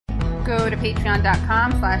go to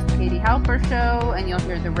patreon.com/The Katie Halper Show, and you'll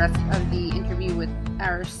hear the rest of the interview with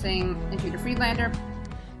Arish Singh and Judah Friedlander.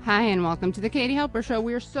 Hi, and welcome to The Katie Halper Show.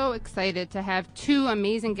 We're so excited to have two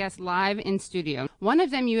amazing guests live in studio. One of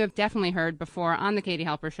them you have definitely heard before on The Katie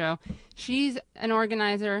Halper Show. She's an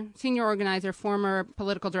organizer, senior organizer, former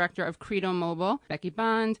political director of Credo Mobile, Becky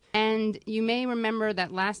Bond. And you may remember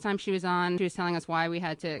that last time she was on, she was telling us why we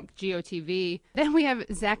had to GOTV. Then we have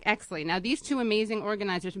Zack Exley. Now, these two amazing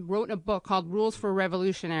organizers wrote a book called Rules for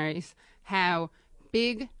Revolutionaries, how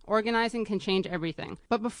big organizing can change everything.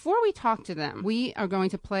 But before we talk to them, we are going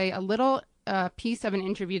to play a little piece of an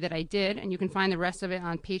interview that I did, and you can find the rest of it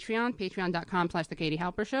on Patreon, patreon.com/The Katie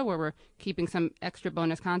Halper Show, where we're keeping some extra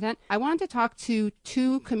bonus content. I wanted to talk to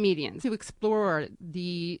two comedians to explore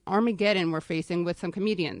the Armageddon we're facing with some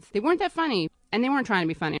comedians. They weren't that funny, and they weren't trying to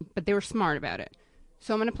be funny, but they were smart about it.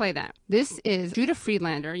 So I'm going to play that. This is Judah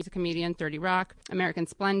Friedlander. He's a comedian, 30 Rock, American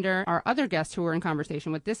Splendor. Our other guest who we're in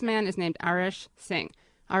conversation with this man is named Arish Singh.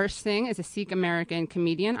 Arish Singh is a Sikh-American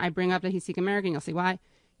comedian. I bring up that he's Sikh-American. You'll see why.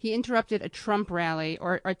 He interrupted a Trump rally,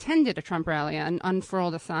 or attended a Trump rally, and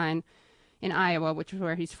unfurled a sign in Iowa, which is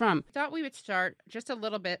where he's from. I thought we would start just a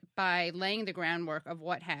little bit by laying the groundwork of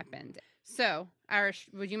what happened. So, Arish,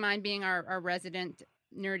 would you mind being our resident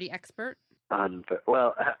nerdy expert?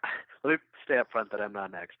 Well, let me stay up front that I'm not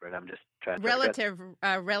an expert. I'm just trying to...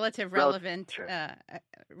 relevant, sure.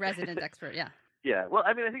 Resident expert, yeah. Yeah, well,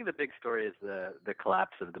 I mean, I think the big story is the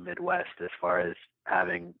collapse of the Midwest as far as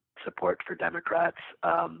having support for Democrats,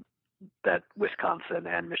 that Wisconsin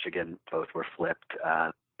and Michigan both were flipped.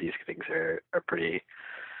 These things are pretty...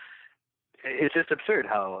 It's just absurd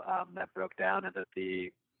how that broke down, and that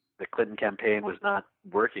the Clinton campaign was not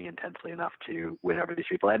working intensely enough to win over these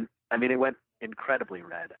people. And I mean, it went incredibly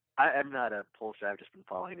red. I'm not a pollster. I've just been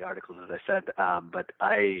following the articles, as I said.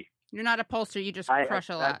 You're not a pollster. You just crush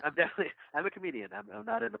a lot. I'm a comedian. I'm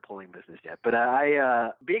not in the polling business yet. But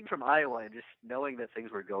being from Iowa and just knowing that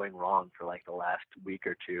things were going wrong for like the last week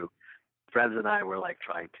or two, friends and I were like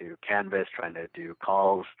trying to canvass, trying to do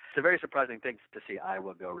calls. It's a very surprising thing to see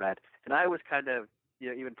Iowa go red. And I was kind of,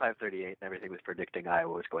 even 538 and everything was predicting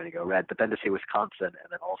Iowa was going to go red, but then to see Wisconsin and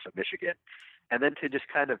then also Michigan, and then to just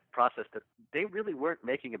kind of process that they really weren't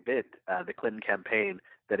making a bid, the Clinton campaign,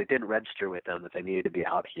 that it didn't register with them, that they needed to be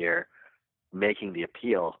out here making the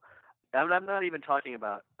appeal. I'm not even talking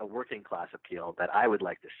about a working class appeal that I would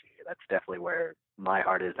like to see. That's definitely where my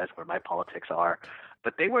heart is. That's where my politics are.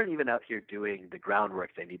 But they weren't even out here doing the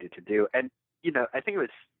groundwork they needed to do. And, I think it was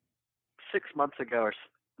 6 months ago or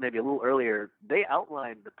maybe a little earlier, they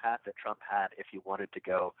outlined the path that Trump had if he wanted to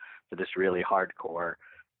go for this really hardcore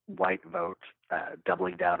white vote,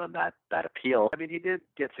 doubling down on that appeal. I mean, he did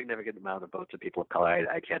get significant amount of votes of people of color.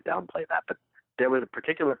 I can't downplay that, but there was a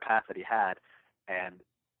particular path that he had, and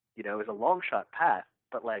it was a long shot path,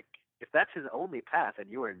 but like, if that's his only path and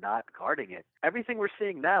you are not guarding it, everything we're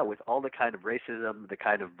seeing now with all the kind of racism, the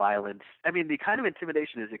kind of violence, I mean, the kind of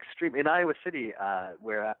intimidation is extreme. In Iowa City,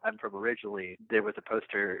 where I'm from originally, there was a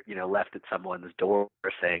poster, left at someone's door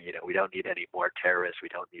saying, we don't need any more terrorists. We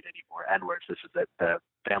don't need any more N-words. This is the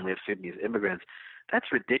family of Sudanese immigrants.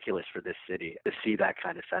 That's ridiculous for this city to see that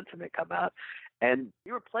kind of sentiment come out. And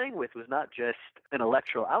you were playing with was not just an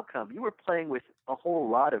electoral outcome. You were playing with a whole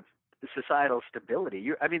lot of societal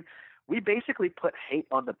stability. We basically put hate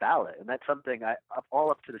on the ballot, and that's something all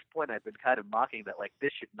up to this point I've been kind of mocking, that like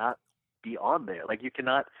this should not be on there. Like you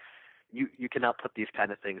cannot put these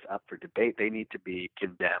kind of things up for debate. They need to be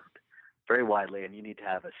condemned very widely, and you need to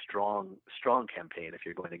have a strong campaign if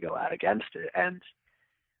you're going to go out against it. And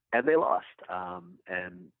they lost.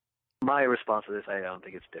 And my response to this, I don't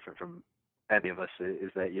think it's different from any of us,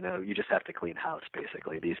 is that you just have to clean house.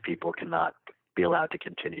 Basically, these people cannot be allowed to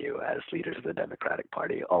continue as leaders of the Democratic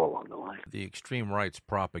Party all along the line. The extreme right's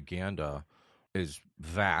propaganda is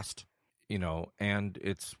vast, and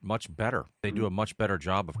it's much better. They do a much better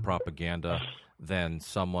job of propaganda than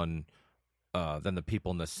than the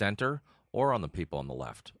people in the center or on the people on the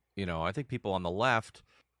left. I think people on the left,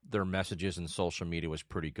 their messages in social media was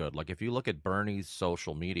pretty good. Like if you look at Bernie's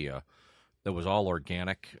social media, it was all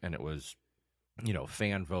organic and it was,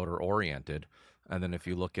 fan voter oriented. And then if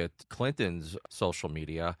you look at Clinton's social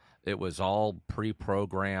media, it was all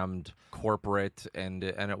pre-programmed, corporate, and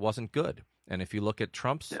it wasn't good. And if you look at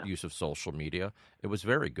Trump's use of social media, it was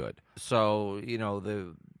very good. So,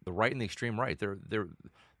 the right and the extreme right,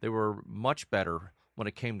 they were much better when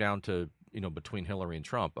it came down to, between Hillary and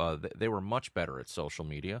Trump. They were much better at social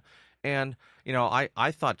media. And,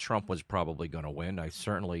 I thought Trump was probably going to win. I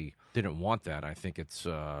certainly didn't want that. I think it's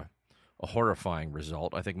a horrifying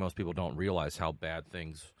result. I think most people don't realize how bad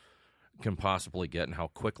things can possibly get and how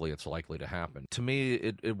quickly it's likely to happen. To me,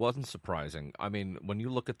 it wasn't surprising. I mean, when you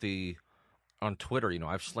look at on Twitter,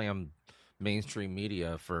 I've slammed mainstream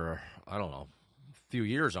media for, I don't know, a few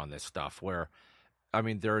years on this stuff where, I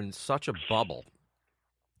mean, they're in such a bubble.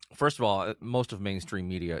 First of all, most of mainstream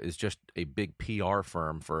media is just a big PR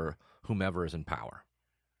firm for whomever is in power.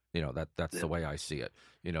 That's the way I see it.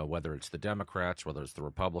 Whether it's the Democrats, whether it's the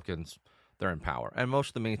Republicans, they're in power. And most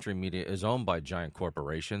of the mainstream media is owned by giant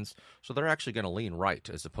corporations, so they're actually going to lean right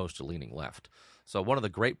as opposed to leaning left. So one of the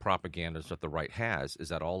great propagandas that the right has is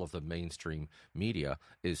that all of the mainstream media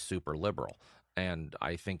is super liberal. And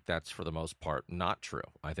I think that's, for the most part, not true.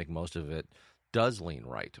 I think most of it does lean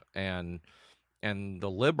right. And the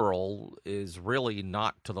liberal is really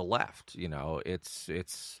not to the left.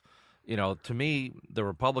 It's to me, the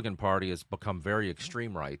Republican Party has become very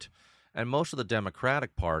extreme right, and most of the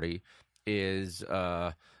Democratic Party is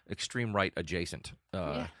extreme right adjacent.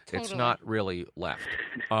 Totally. It's not really left.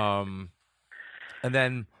 And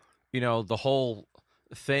then, the whole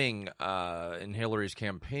thing in Hillary's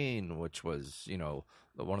campaign, which was,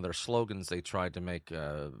 one of their slogans they tried to make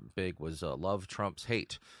big was love trumps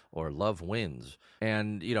hate, or love wins.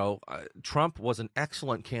 And, Trump was an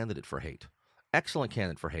excellent candidate for hate. Excellent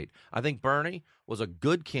candidate for hate. I think Bernie was a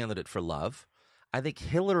good candidate for love. I think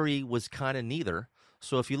Hillary was kind of neither.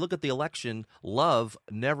 So if you look at the election, love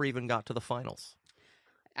never even got to the finals.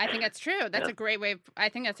 I think that's true. That's a great way. I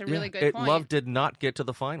think that's a really good point. Love did not get to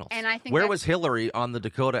the finals. And I think where was Hillary on the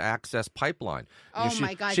Dakota Access Pipeline? Oh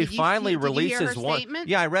my God! She finally releases did you hear her one. Statement?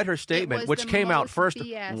 Yeah, I read her statement, which came out first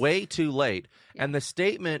BS. way too late, and the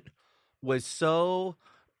statement was so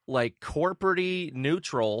like corporate-y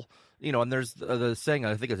neutral. And there's the saying,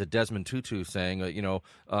 I think it's a Desmond Tutu saying,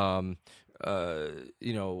 when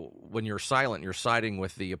you're silent, you're siding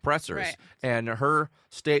with the oppressors. Right. And her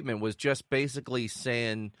statement was just basically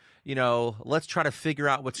saying, let's try to figure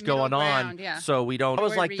out what's going on so we don't. It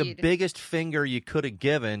was like the biggest finger you could have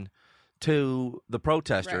given to the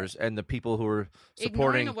protesters and the people who were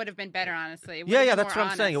supporting. Ignoring it would have been better, honestly. Yeah, that's what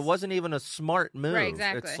I'm saying. It wasn't even a smart move. Right,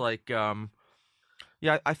 exactly. It's like,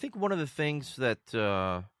 I think one of the things that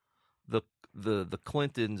the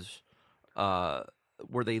Clintons,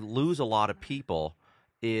 where they lose a lot of people,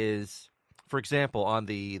 is, for example, on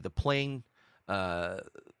the plane, the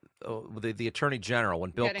Attorney General,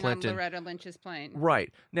 when Bill Clinton, on Loretta Lynch's plane.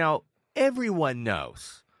 Right. Now, everyone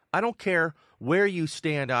knows. I don't care where you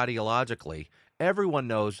stand ideologically. Everyone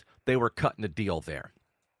knows they were cutting a deal there.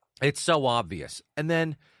 It's so obvious. And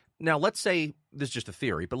then, now let's say, this is just a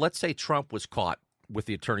theory, but let's say Trump was caught with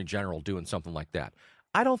the Attorney General doing something like that.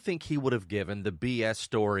 I don't think he would have given the BS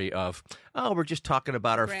story of, we're just talking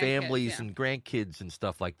about our families and grandkids and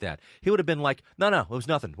stuff like that. He would have been like, no, it was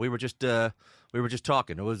nothing. We were just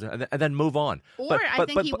talking. It was, and then move on. Or I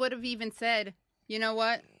think he would have even said, you know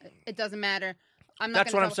what? It doesn't matter. I'm not.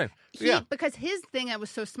 That's what I'm saying. Because his thing that was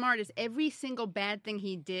so smart is every single bad thing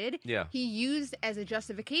he did, he used as a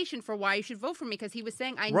justification for why you should vote for me, because he was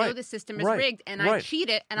saying, I know the system is rigged and I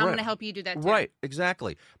cheated and I'm going to help you do that too. Right,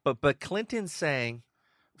 exactly. But Clinton's saying,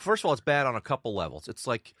 first of all, it's bad on a couple levels. It's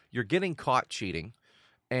like you're getting caught cheating,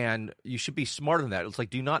 and you should be smarter than that. It's like,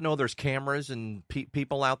 do you not know there's cameras and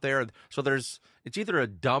people out there? So it's either a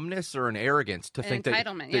dumbness or an arrogance to think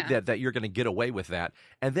that you're going to get away with that.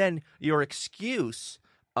 And then your excuse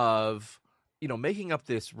of, making up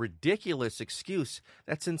this ridiculous excuse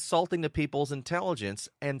that's insulting to people's intelligence,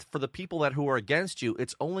 and for the people who are against you,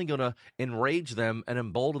 it's only going to enrage them and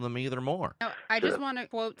embolden them either more. Now, I just want to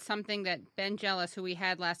quote something that Ben Jealous, who we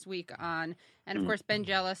had last week on, and of course Ben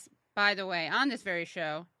Jealous, by the way, on this very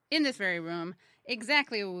show, in this very room,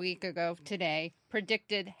 exactly a week ago today,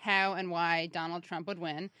 predicted how and why Donald Trump would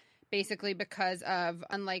win, basically because of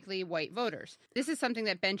unlikely white voters. This is something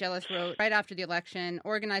that Ben Jealous wrote right after the election.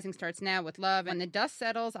 Organizing starts now with love. When the dust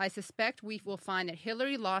settles, I suspect we will find that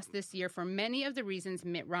Hillary lost this year for many of the reasons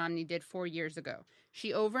Mitt Romney did 4 years ago.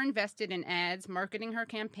 She overinvested in ads, marketing her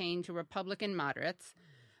campaign to Republican moderates,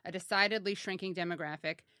 a decidedly shrinking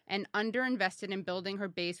demographic, and underinvested in building her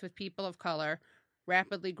base with people of color,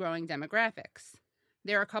 rapidly growing demographics.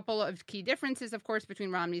 There are a couple of key differences, of course,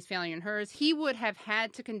 between Romney's failure and hers. He would have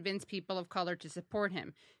had to convince people of color to support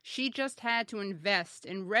him. She just had to invest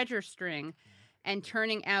in registering and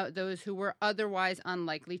turning out those who were otherwise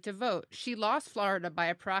unlikely to vote. She lost Florida by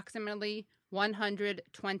approximately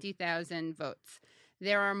 120,000 votes.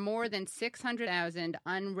 There are more than 600,000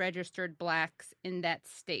 unregistered blacks in that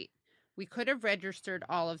state. We could have registered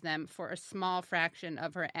all of them for a small fraction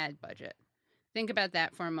of her ad budget. Think about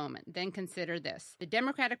that for a moment. Then consider this. The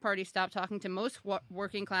Democratic Party stopped talking to most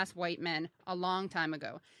working-class white men a long time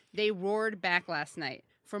ago. They roared back last night.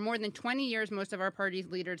 For more than 20 years, most of our party's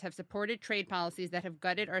leaders have supported trade policies that have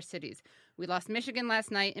gutted our cities. We lost Michigan last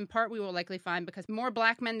night. In part, we will likely find because more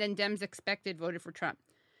black men than Dems expected voted for Trump.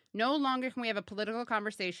 No longer can we have a political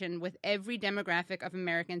conversation with every demographic of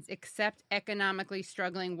Americans except economically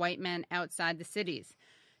struggling white men outside the cities.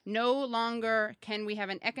 No longer can we have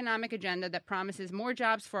an economic agenda that promises more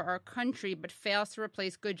jobs for our country but fails to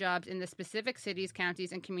replace good jobs in the specific cities,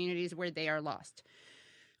 counties, and communities where they are lost.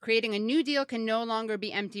 Creating a New Deal can no longer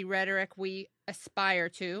be empty rhetoric we aspire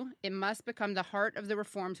to. It must become the heart of the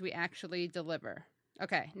reforms we actually deliver.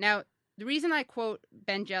 Okay, now the reason I quote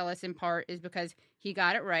Ben Jealous in part is because he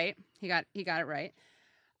got it right. He got it right.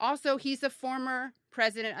 Also, he's the former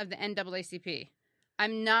president of the NAACP.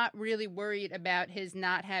 I'm not really worried about his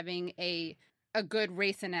not having a good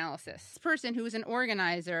race analysis. This person who is an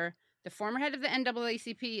organizer, the former head of the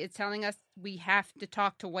NAACP, is telling us we have to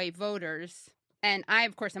talk to white voters. And I,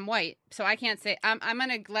 of course, am white, so I can't say, I'm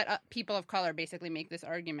going to let people of color basically make this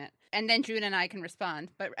argument. And then Jude and I can respond.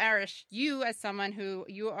 But Arish, you as someone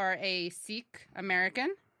you are a Sikh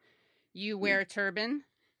American, you wear a turban,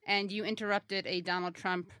 and you interrupted a Donald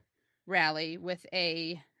Trump rally with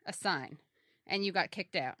a sign, and you got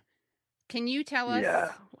kicked out. Can you tell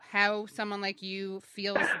us how someone like you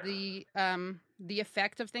feels the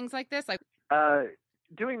effect of things like this?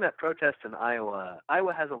 Doing that protest in Iowa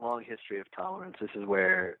has a long history of tolerance. This is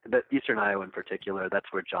where, Eastern Iowa in particular, that's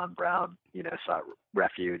where John Brown, sought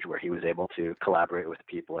refuge, where he was able to collaborate with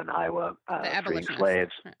people in Iowa, freeing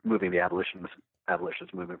slaves, moving the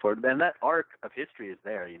abolitionist movement forward. And that arc of history is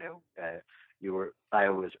there.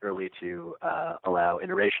 Iowa was early to allow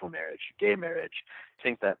interracial marriage, gay marriage. I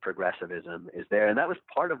think that progressivism is there, and that was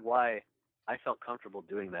part of why I felt comfortable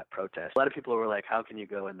doing that protest. A lot of people were like, "How can you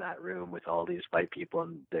go in that room with all these white people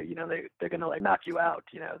and they're going to knock you out?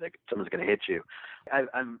 Someone's going to hit you."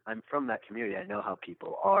 I'm from that community. I know how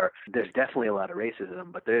people are. There's definitely a lot of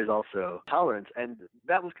racism, but there's also tolerance, and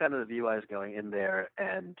that was kind of the view I was going in there.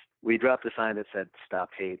 And we dropped a sign that said "Stop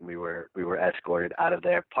Hate," and we were escorted out of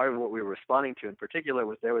there. Part of what we were responding to in particular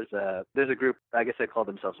was there's a group, I guess they call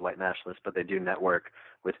themselves white nationalists, but they do network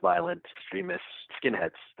with violent extremist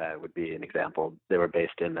skinheads. Would be an example. They were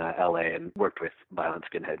based in LA and worked with violent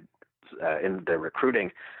skinheads in their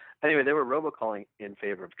recruiting. Anyway, they were robocalling in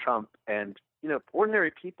favor of Trump, and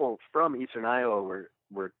ordinary people from Eastern Iowa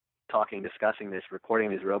were talking, discussing this,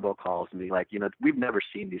 recording these robocalls, and being like, we've never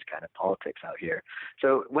seen these kind of politics out here.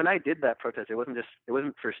 So when I did that protest, it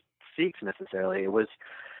wasn't for Sikhs necessarily. It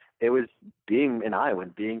was being an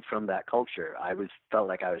Iowan, being from that culture. I felt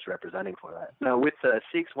like I was representing for that. Now, with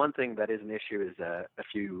Sikhs, one thing that is an issue is a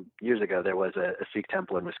few years ago there was a Sikh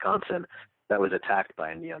temple in Wisconsin that was attacked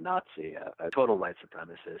by a neo-Nazi, a total white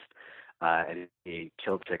supremacist. And he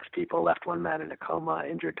killed 6 people, left 1 man in a coma,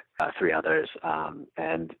 injured 3 others.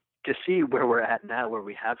 And to see where we're at now, where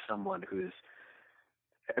we have someone who's,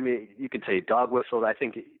 you could say dog whistled. I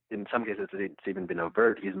think in some cases it's even been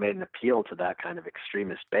overt. He's made an appeal to that kind of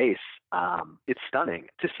extremist base. It's stunning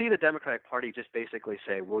to see the Democratic Party just basically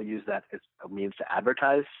say, we'll use that as a means to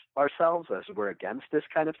advertise ourselves as we're against this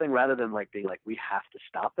kind of thing, rather than being like, we have to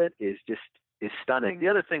stop it, is stunning. The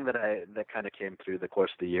other thing that kind of came through the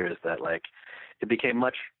course of the year is that it became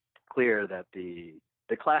much clear that the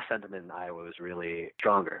class sentiment in Iowa was really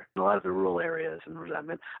stronger in a lot of the rural areas, and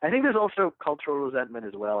resentment. I think there's also cultural resentment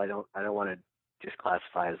as well. I don't want to just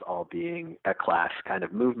classify as all being a class kind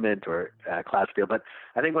of movement or a class feel, but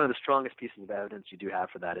I think one of the strongest pieces of evidence you do have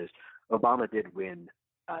for that is Obama did win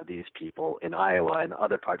these people in Iowa and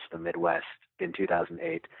other parts of the Midwest in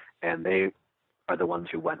 2008, and they are the ones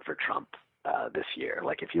who went for Trump this year.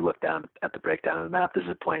 If you look down at the breakdown of the map, this is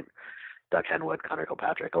a point Doug Henwood, Connor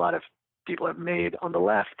Kilpatrick, a lot of people have made on the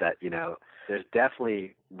left that, there's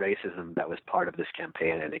definitely racism that was part of this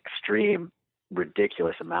campaign, and extreme,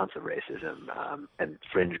 ridiculous amounts of racism and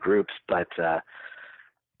fringe groups. But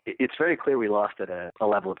it's very clear we lost at a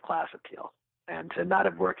level of class appeal, and to not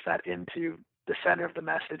have worked that into the center of the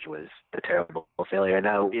message was a terrible failure.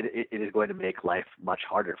 Now it is going to make life much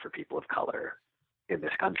harder for people of color in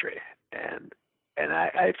this country, and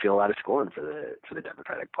I feel a lot of scorn for the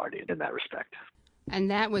Democratic Party in that respect.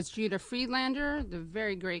 And that was Judah Friedlander, the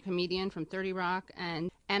very great comedian from 30 Rock,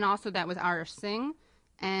 and also that was Arish Singh,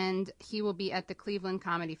 and he will be at the Cleveland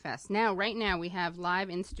Comedy Fest. Right now, we have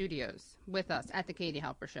live in studios with us at the Katie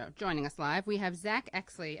Halper Show. Joining us live, we have Zack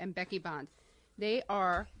Exley and Becky Bond. They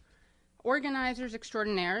are organizers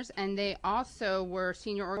extraordinaires, and they also were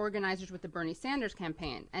senior organizers with the Bernie Sanders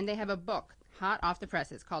campaign, and they have a book hot off the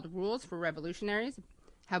presses called Rules for Revolutionaries,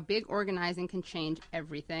 How Big Organizing Can Change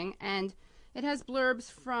Everything, and it has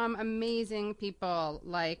blurbs from amazing people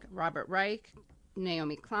like Robert Reich,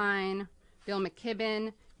 Naomi Klein, Bill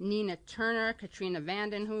McKibben, Nina Turner, Katrina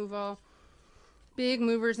vanden Heuvel. Big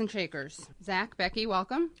movers and shakers. Zach, Becky,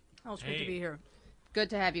 welcome. Oh, it's good to be here.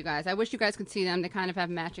 Good to have you guys. I wish you guys could see them. They kind of have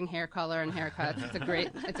matching hair color and haircuts. It's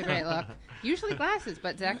a great look. Usually glasses,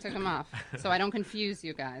 but Zach took them off, so I don't confuse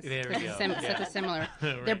you guys. There we go. Such a similar.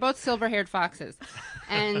 Right. They're both silver-haired foxes.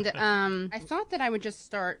 And I thought that I would just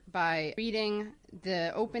start by reading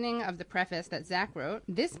the opening of the preface that Zach wrote.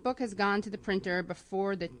 This book has gone to the printer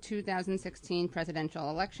before the 2016 presidential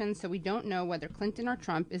election, so we don't know whether Clinton or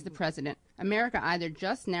Trump is the president. America either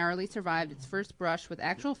just narrowly survived its first brush with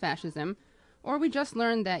actual fascism, or we just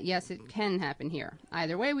learned that, yes, it can happen here.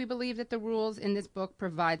 Either way, we believe that the rules in this book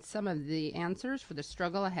provide some of the answers for the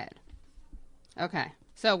struggle ahead. Okay,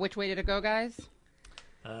 so which way did it go, guys?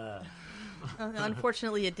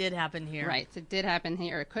 Unfortunately, it did happen here. Right, it did happen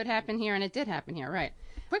here. It could happen here, and it did happen here, right.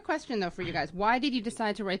 Quick question, though, for you guys. Why did you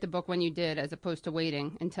decide to write the book when you did, as opposed to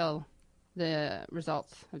waiting until the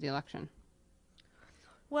results of the election?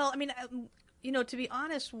 Well, I mean, to be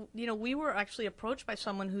honest, we were actually approached by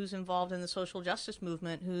someone who's involved in the social justice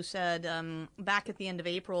movement who said back at the end of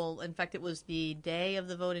April, in fact, it was the day of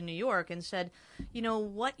the vote in New York, and said,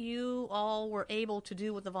 what you all were able to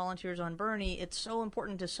do with the volunteers on Bernie, it's so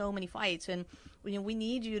important to so many fights, and we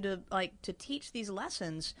need you to teach these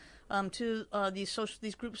lessons to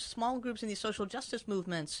these groups, small groups in these social justice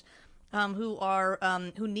movements.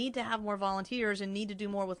 Who need to have more volunteers and need to do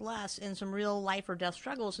more with less in some real life or death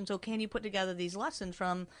struggles. And so can you put together these lessons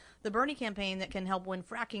from the Bernie campaign that can help win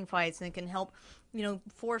fracking fights and can help,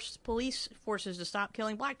 force police forces to stop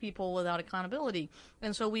killing black people without accountability?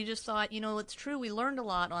 And so we just thought, it's true, we learned a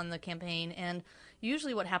lot on the campaign. And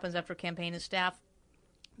usually what happens after a campaign is staff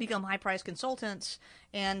become high-priced consultants,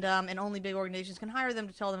 and only big organizations can hire them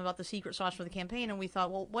to tell them about the secret sauce for the campaign. And we thought,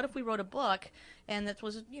 well, what if we wrote a book, and that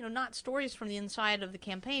was, not stories from the inside of the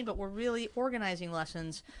campaign, but we're really organizing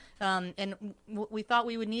lessons. And we thought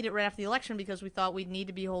we would need it right after the election because we thought we'd need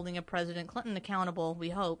to be holding a President Clinton accountable, we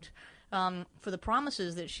hoped, for the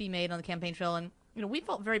promises that she made on the campaign trail. And we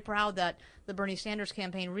felt very proud that the Bernie Sanders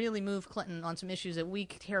campaign really moved Clinton on some issues that we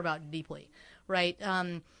care about deeply, right?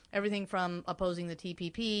 Everything from opposing the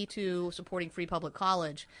TPP to supporting free public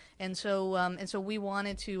college. And so we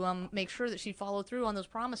wanted to make sure that she followed through on those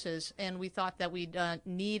promises, and we thought that we'd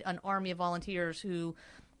need an army of volunteers who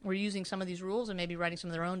were using some of these rules and maybe writing some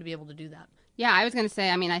of their own to be able to do that. Yeah, I was going to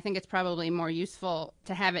say, I think it's probably more useful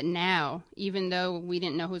to have it now, even though we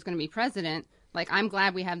didn't know who's going to be president. Like, I'm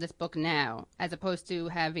glad we have this book now, as opposed to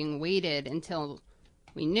having waited until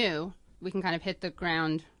we knew. We can kind of hit the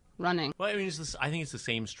ground running. Well, I think it's the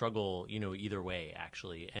same struggle, either way,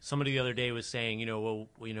 actually. And somebody the other day was saying,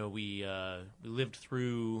 we lived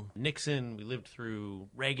through Nixon, we lived through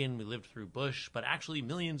Reagan, we lived through Bush, but actually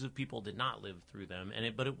millions of people did not live through them.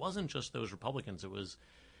 But it wasn't just those Republicans. It was,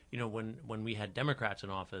 when we had Democrats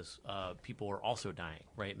in office, people were also dying,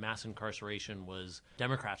 right? Mass incarceration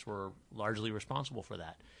Democrats were largely responsible for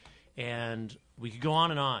that. And we could go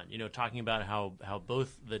on and on, talking about how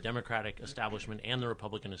both the Democratic establishment and the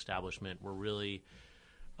Republican establishment were really,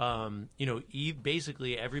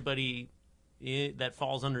 basically everybody that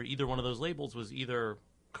falls under either one of those labels was either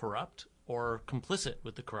corrupt or complicit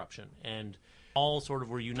with the corruption. And all sort of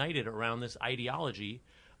were united around this ideology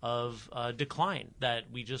of decline, that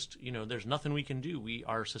we just, there's nothing we can do.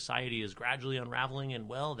 Our society is gradually unraveling, and,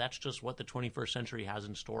 well, that's just what the 21st century has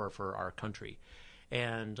in store for our country.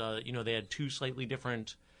 And, they had two slightly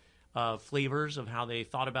different flavors of how they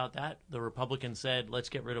thought about that. The Republicans said, let's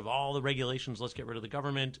get rid of all the regulations, let's get rid of the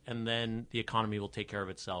government, and then the economy will take care of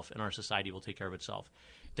itself and our society will take care of itself.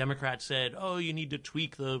 Democrats said, oh, you need to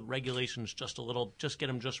tweak the regulations just a little, just get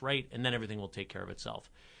them just right, and then everything will take care of itself.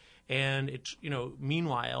 And it's,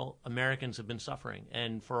 meanwhile, Americans have been suffering.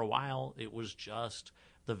 And for a while, it was just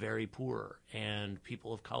the very poor and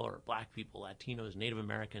people of color, black people, Latinos, Native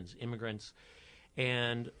Americans, immigrants.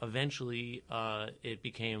 And eventually, it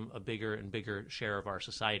became a bigger and bigger share of our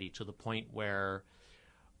society, to the point where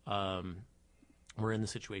we're in the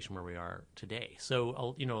situation where we are today.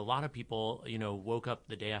 So, a lot of people, woke up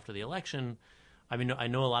the day after the election. I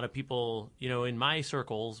know a lot of people, in my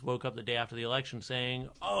circles woke up the day after the election saying,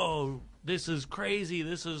 oh, this is crazy,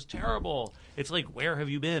 this is terrible. It's like, where have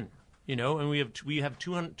you been? And we have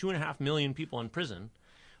 2.5 million people in prison.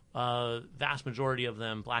 Vast majority of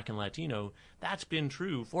them black and Latino. That's been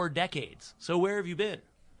true for decades. So where have you been?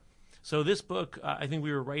 So this book, I think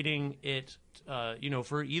we were writing it,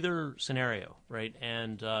 for either scenario, right?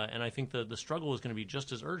 And I think the struggle is going to be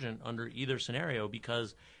just as urgent under either scenario,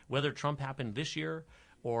 because whether Trump happened this year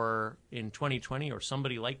or in 2020 or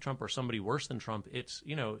somebody like Trump or somebody worse than Trump. It's,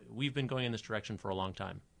 we've been going in this direction for a long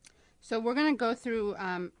time. So we're going to go through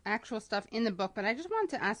actual stuff in the book, but I just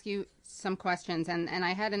wanted to ask you some questions, and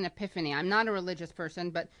I had an epiphany. I'm not a religious person,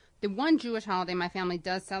 but the one Jewish holiday my family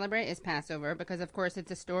does celebrate is Passover because, of course,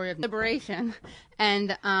 it's a story of liberation.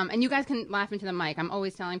 And you guys can laugh into the mic. I'm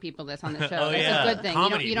always telling people this on the show. It's a good thing.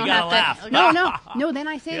 Comedy. You don't have to laugh. No. Then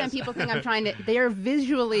I say that and people think I'm trying to. They're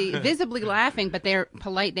visibly laughing, but they're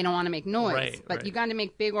polite. They don't want to make noise. But you got to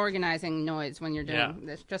make big organizing noise when you're doing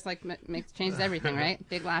this. Just like changes everything, right?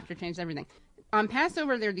 Big laughter changes everything. On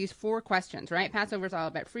Passover, there are these 4 questions, right? Passover is all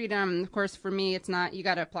about freedom. Of course, for me, it's not, you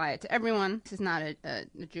got to apply it to everyone. This is not a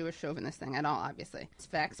Jewish chauvinist thing at all, obviously. It's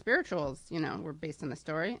fact. Spirituals, were based on the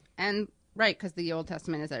story. And, right, because the Old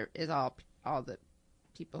Testament is all the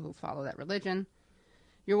people who follow that religion.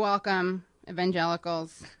 You're welcome,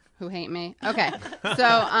 evangelicals who hate me. Okay. So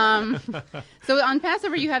on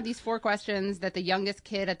Passover, you have these 4 questions that the youngest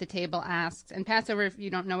kid at the table asks. And Passover, if you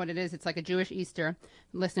don't know what it is, it's like a Jewish Easter.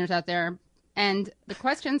 Listeners out there, and the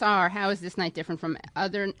questions are, how is this night different from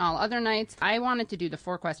all other nights? I wanted to do the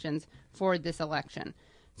 4 questions for this election.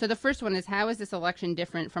 So the first one is, how is this election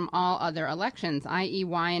different from all other elections, i.e.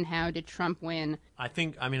 why and how did Trump win? I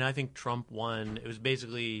think Trump won. It was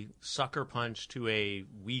basically sucker punch to a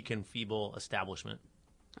weak and feeble establishment.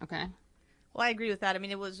 Okay. Well, I agree with that. I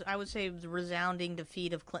mean, I would say, the resounding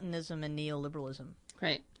defeat of Clintonism and neoliberalism.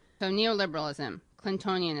 Great. So neoliberalism.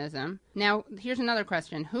 Clintonianism. Now, here's another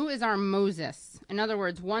question. Who is our Moses? In other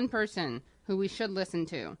words, one person who we should listen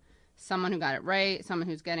to. Someone who got it right, someone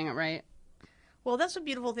who's getting it right. Well, that's the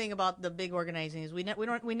beautiful thing about the big organizing is we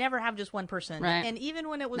never have just one person. Right. And even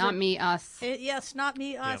when it was not me, us. Yes, not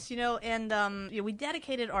me, us, and we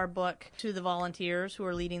dedicated our book to the volunteers who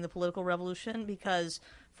are leading the political revolution because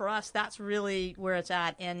for us, that's really where it's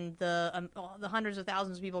at, and the hundreds of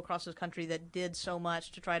thousands of people across this country that did so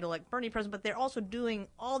much to try to like Bernie president, but they're also doing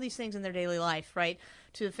all these things in their daily life, right,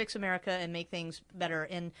 to fix America and make things better.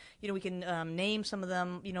 And we can name some of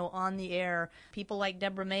them, on the air. People like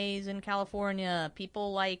Deborah Mays in California,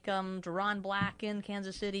 people like Duran Black in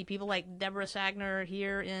Kansas City, people like Deborah Sagner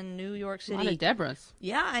here in New York City. A lot of Deborahs.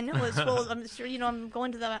 Yeah, I know. It's well, I'm sure I'm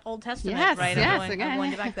going to the Old Testament, yes, right? Yes, I'm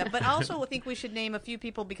going back to that. But I also think we should name a few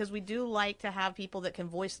people because we do like to have people that can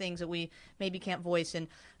voice things that we maybe can't voice. And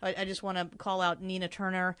I just want to call out Nina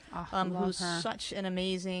Turner, who's such an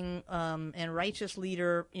amazing and righteous leader,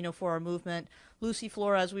 for our movement. Lucy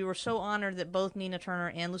Flores, we were so honored that both Nina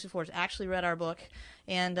Turner and Lucy Flores actually read our book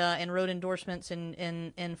and wrote endorsements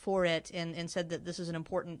and for it and said that this is an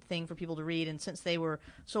important thing for people to read. And since they were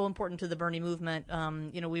so important to the Bernie movement,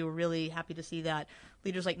 we were really happy to see that.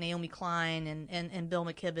 Leaders like Naomi Klein and Bill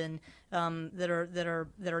McKibben that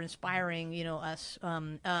are inspiring, us.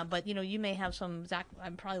 But you may have some, Zach. I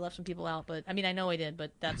probably left some people out, but I mean I know I did.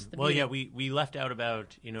 But that's the well, yeah. We left out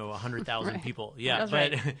about 100,000 right. people. Yeah, that's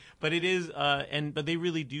but right. but it is but they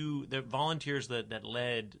really do. The volunteers that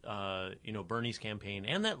led Bernie's campaign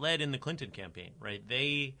and that led in the Clinton campaign, right?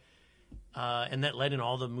 They and that led in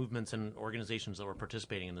all the movements and organizations that were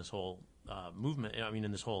participating in this whole movement. I mean,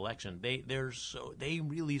 in this whole election, they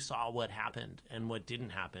really saw what happened and what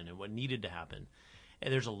didn't happen and what needed to happen.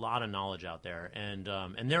 And there's a lot of knowledge out there, and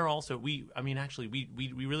they're also we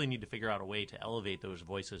really need to figure out a way to elevate those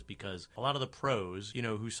voices because a lot of the pros,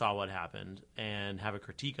 who saw what happened and have a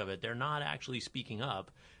critique of it, they're not actually speaking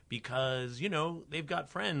up. Because, they've got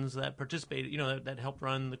friends that participate, that helped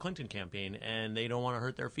run the Clinton campaign, and they don't want to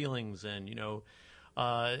hurt their feelings, and,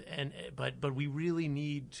 but we really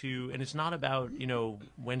need to, and it's not about,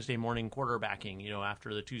 Wednesday morning quarterbacking,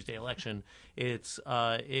 after the Tuesday election. It's,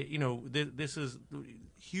 this is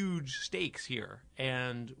huge stakes here,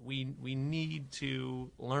 and we need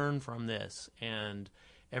to learn from this, and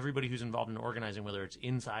everybody who's involved in organizing, whether it's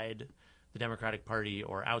inside the Democratic Party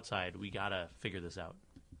or outside, we got to figure this out.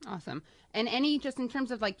 Awesome. And just in terms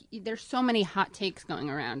of there's so many hot takes going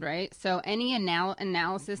around, right? So any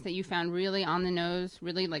analysis that you found really on the nose,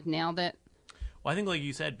 really nailed it? Well, I think like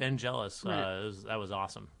you said, Ben Jealous, right. That was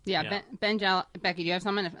awesome. Yeah. Ben Jealous. Becky, do you have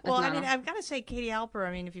something? Well, I mean, I've got to say Katie Halper.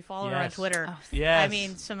 I mean, if you follow her on Twitter, yes. I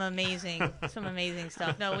mean, some amazing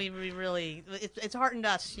stuff. No, we really, it's heartened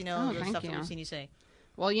us, the stuff that we've seen you say.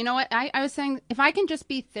 Well, you know what? I was saying, if I can just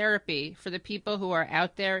be therapy for the people who are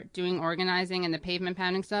out there doing organizing and the pavement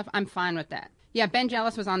pounding stuff, I'm fine with that. Yeah, Ben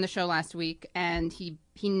Jealous was on the show last week, and he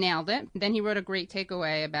nailed it. Then he wrote a great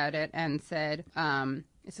takeaway about it and said,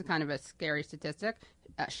 this is kind of a scary statistic,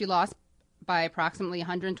 she lost by approximately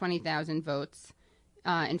 120,000 votes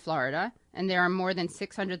in Florida, and there are more than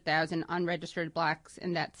 600,000 unregistered blacks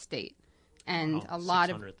in that state. and a lot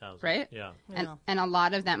of right, and a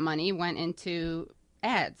lot of that money went into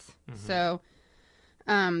ads. So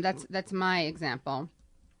that's my example.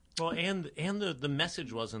 Well, and the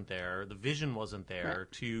message wasn't there, the vision wasn't there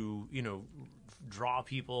to draw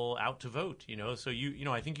people out to vote. So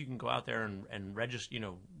I think you can go out there and register,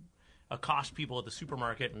 accost people at the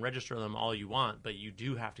supermarket and register them all you want, but you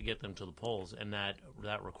do have to get them to the polls, and that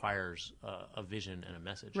requires a vision and a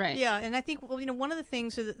message. Right. Yeah, and I think one of the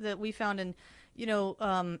things that we found in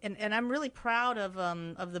and I'm really proud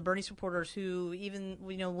of the Bernie supporters who, even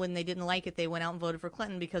when they didn't like it, they went out and voted for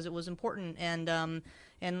Clinton because it was important, and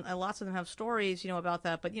lots of them have stories about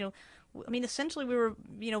that. But essentially we were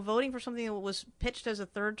voting for something that was pitched as a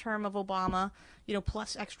third term of Obama,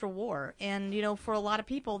 plus extra war, and for a lot of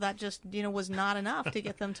people that just was not enough to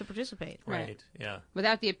get them to participate. Right. Yeah.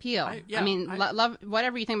 Without the appeal. Love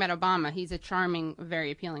whatever you think about Obama. He's a charming,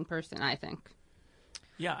 very appealing person, I think.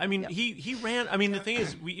 Yeah, he ran. The thing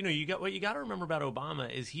is, what you got to remember about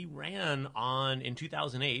Obama is he ran in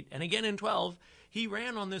 2008 and again in 2012. He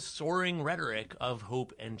ran on this soaring rhetoric of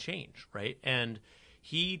hope and change, right? And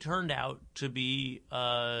he turned out to be,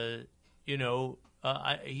 he's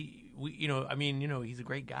a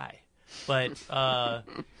great guy, but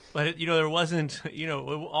there wasn't,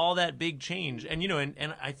 all that big change,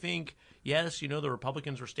 and I think. Yes, the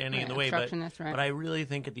Republicans were standing in the way, but I really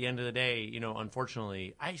think at the end of the day,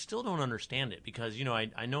 unfortunately, I still don't understand it because,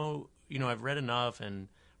 I know, I've read enough and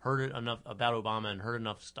heard enough about Obama and heard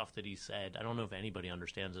enough stuff that he said. I don't know if anybody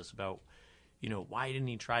understands this about, why didn't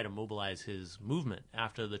he try to mobilize his movement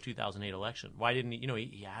after the 2008 election? Why didn't he,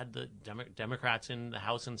 he had the Democrats in the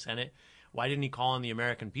House and Senate. Why didn't he call on the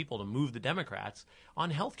American people to move the Democrats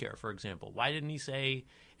on health care, for example? Why didn't he say,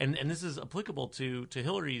 and this is applicable to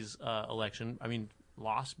Hillary's election,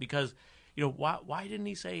 loss, because, why didn't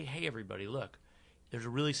he say, hey, everybody, look, there's a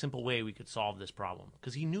really simple way we could solve this problem?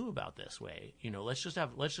 Because he knew about this way. We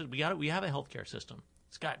have a health care system.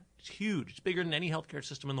 It's huge. It's bigger than any health care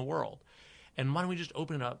system in the world. And why don't we just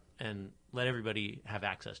open it up and let everybody have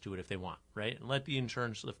access to it if they want, right? And let the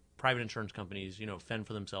private insurance companies, fend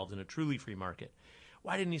for themselves in a truly free market.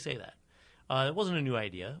 Why didn't he say that? It wasn't a new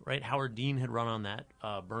idea, right? Howard Dean had run on that.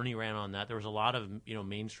 Bernie ran on that. There was a lot of,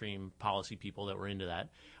 mainstream policy people that were into that.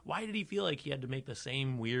 Why did he feel like he had to make the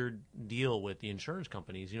same weird deal with the insurance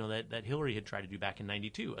companies, that Hillary had tried to do back in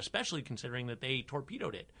 '92, especially considering that they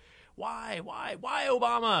torpedoed it? Why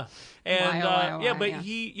Obama?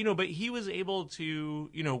 And but he was able to,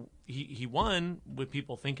 he won with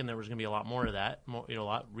people thinking there was going to be a lot more of that, a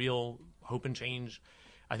lot real hope and change.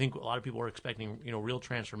 I think a lot of people were expecting, real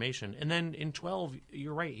transformation. And then in 2012,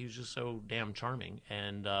 you're right, he was just so damn charming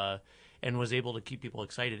and was able to keep people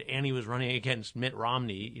excited. And he was running against Mitt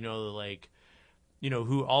Romney,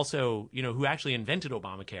 who also, who actually invented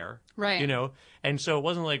Obamacare. Right. And so it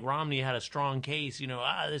wasn't like Romney had a strong case,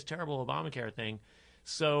 this terrible Obamacare thing.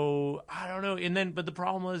 So I don't know. But the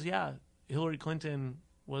problem was, Hillary Clinton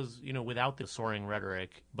was, without the soaring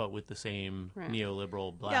rhetoric, but with the same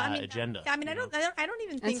neoliberal agenda. I don't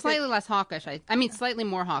even think and slightly less hawkish. Slightly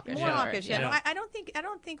more hawkish. More hawkish. Yeah. No, I don't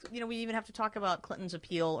think we even have to talk about Clinton's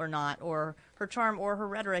appeal or not, or her charm or her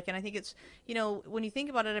rhetoric. And I think it's when you think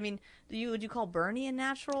about it, would you call Bernie a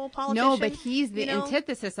natural politician? No, but he's the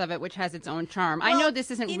antithesis of it, which has its own charm. Well, I know this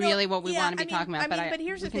isn't really what we want to be talking about, but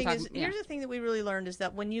here's the thing: here's the thing that we really learned is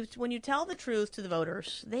that when you tell the truth to the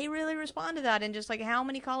voters, they really respond to that. And just like how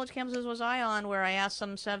many college campuses was I on where I asked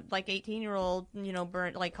some 18-year-old,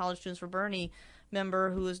 college students for Bernie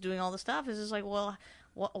member who was doing all the stuff is just like, well,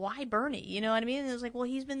 why Bernie? You know what I mean? And it was like, well,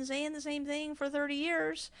 he's been saying the same thing for 30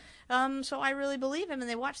 years. So I really believe him. And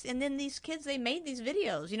they watched, and then these kids, they made these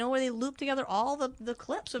videos, where they looped together all the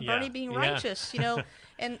clips of Bernie being righteous,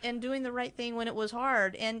 and doing the right thing when it was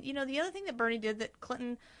hard. And, the other thing that Bernie did that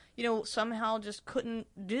Clinton, somehow just couldn't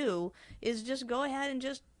do is just go ahead and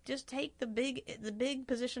just take the big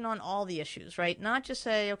position on all the issues, right? Not just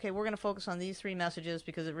say, okay, we're going to focus on these three messages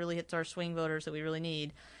because it really hits our swing voters that we really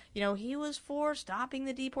need. He was for stopping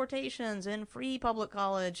the deportations and free public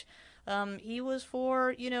college. He was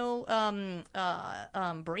for, breaking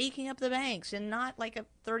up the banks and not like a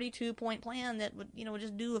 32-point plan that would,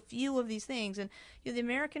 just do a few of these things. And the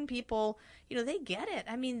American people, they get it.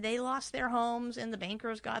 They lost their homes and the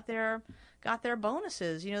bankers got their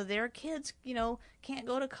bonuses. Their kids, can't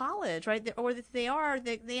go to college, right? Or if they are,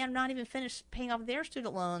 they have not even finished paying off their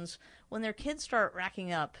student loans when their kids start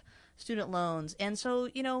racking up student loans. And so,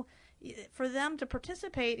 for them to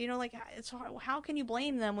participate, it's hard. How can you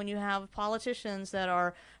blame them when you have politicians that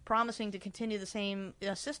are promising to continue the same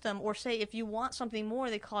system, or say if you want something more,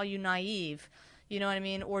 they call you naive. You know what I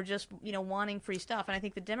mean? Or just, wanting free stuff. And I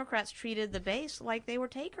think the Democrats treated the base like they were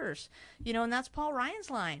takers, and that's Paul Ryan's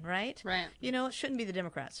line, right? Right. It shouldn't be the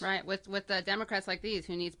Democrats. Right. With Democrats like these,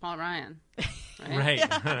 who needs Paul Ryan? Right.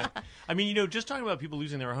 I mean, just talking about people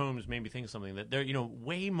losing their homes made me think of something that there,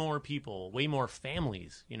 way more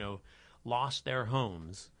families, lost their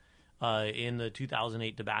homes in the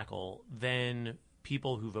 2008 debacle than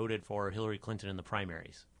people who voted for Hillary Clinton in the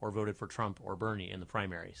primaries or voted for Trump or Bernie in the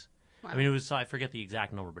primaries. Wow. I mean, I forget the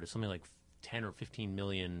exact number, but it's something like 10 or 15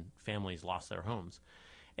 million families lost their homes.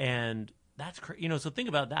 And that's so think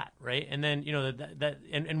about that, right? And then,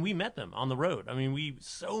 and we met them on the road. I mean,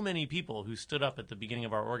 so many people who stood up at the beginning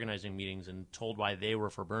of our organizing meetings and told why they were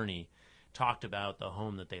for Bernie talked about the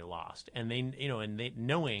home that they lost. And they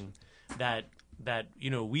knowing that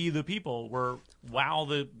we the people were, while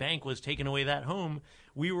the bank was taking away that home,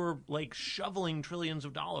 we were like shoveling trillions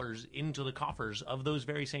of dollars into the coffers of those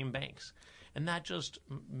very same banks. And that just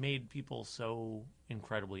made people so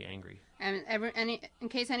incredibly angry. And in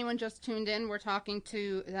case anyone just tuned in, we're talking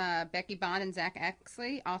to Becky Bond and Zack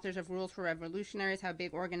Exley, authors of Rules for Revolutionaries, How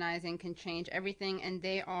Big Organizing Can Change Everything. And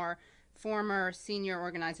they are former senior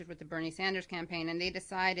organizers with the Bernie Sanders campaign. And they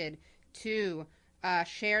decided to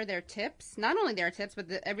share their tips, not only their tips, but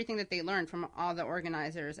everything that they learned from all the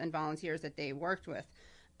organizers and volunteers that they worked with.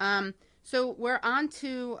 So we're on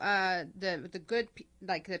to the good,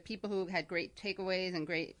 like the people who had great takeaways and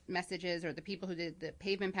great messages, or the people who did the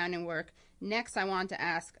pavement pounding work. Next, I want to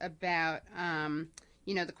ask about,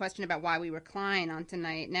 the question about why we recline on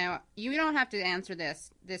tonight. Now, you don't have to answer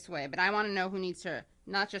this way, but I want to know who needs to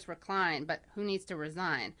not just recline, but who needs to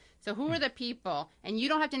resign. So who are the people, and you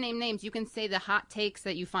don't have to name names, you can say the hot takes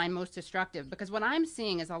that you find most destructive, because what I'm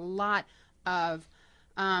seeing is a lot of,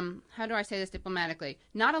 how do I say this diplomatically,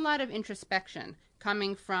 not a lot of introspection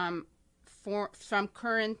coming from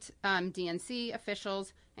current DNC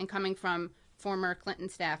officials and coming from former Clinton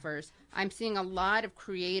staffers. I'm seeing a lot of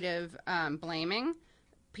creative blaming.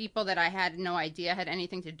 People that I had no idea had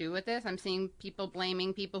anything to do with this. I'm seeing people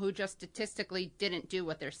blaming people who just statistically didn't do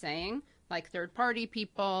what they're saying, like third-party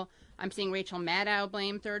people. I'm seeing Rachel Maddow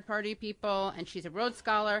blame third-party people, and she's a Rhodes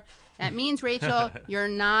Scholar. That means, Rachel, you're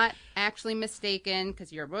not actually mistaken,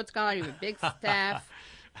 because you're a Rhodes Scholar, you have a big staff.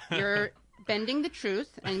 You're bending the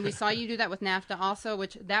truth, and we saw you do that with NAFTA also,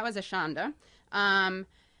 which that was a Shonda.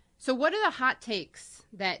 So what are the hot takes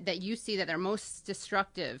that you see that are most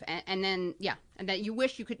destructive, and that you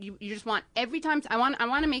wish you could, you just want every time, I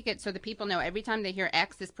want to make it so that people know every time they hear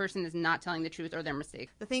X, this person is not telling the truth or their mistake.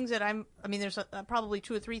 The things that there's probably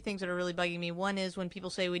 2 or 3 things that are really bugging me. One is when people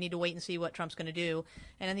say we need to wait and see what Trump's going to do,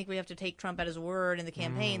 and I think we have to take Trump at his word in the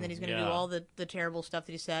campaign that he's going to do all the terrible stuff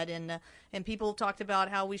that he said, and people talked about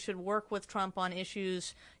how we should work with Trump on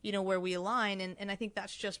issues, where we align, and I think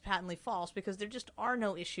that's just patently false, because there just are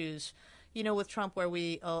no issues with Trump where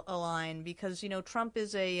we align, because Trump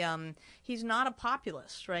is he's not a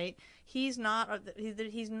populist, right? He's not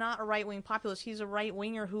a right-wing populist. He's a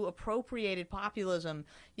right-winger who appropriated populism,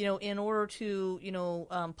 in order to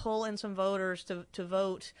pull in some voters to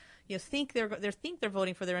vote. Think they're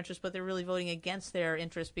voting for their interests, but they're really voting against their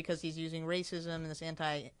interests, because he's using racism and this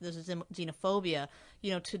xenophobia,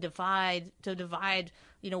 to divide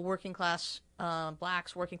working class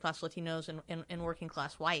blacks, working class Latinos, and working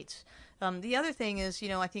class whites. The other thing is,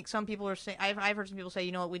 I think some people are saying, I've heard some people say,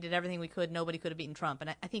 we did everything we could, nobody could have beaten Trump, and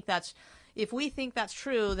I think that's, if we think that's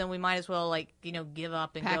true, then we might as well give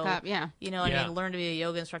up and pack go, up, yeah. I mean, learn to be a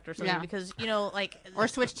yoga instructor or something, because or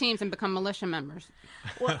switch teams and become militia members.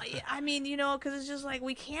 Well, I mean, because it's just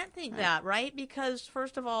we can't think that, right? Because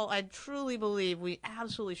first of all, I truly believe we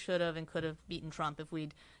absolutely should have and could have beaten Trump if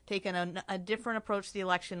we'd taken a different approach to the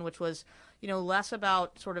election, which was, less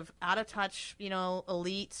about sort of out of touch,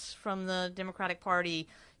 elites from the Democratic Party,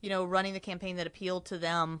 running the campaign that appealed to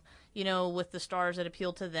them, with the stars that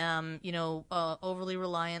appealed to them, overly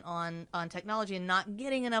reliant on technology and not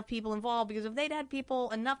getting enough people involved, because if they'd had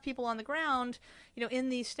enough people on the ground, in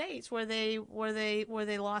these states where they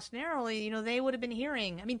lost narrowly, they would have been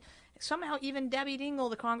hearing. I mean, somehow even Debbie Dingell,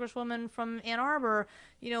 the congresswoman from Ann Arbor,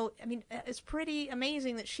 it's pretty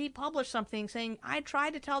amazing that she published something saying, I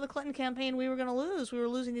tried to tell the Clinton campaign we were going to lose. We were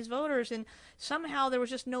losing these voters. And somehow there was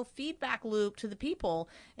just no feedback loop to the people.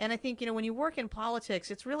 And I think, when you work in politics,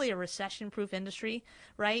 it's really a recession-proof industry,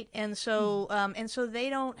 right? And so they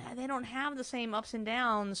don't have the same ups and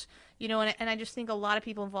downs, and I just think a lot of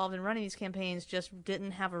people involved in running these campaigns just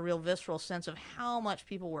didn't have a real visceral sense of how much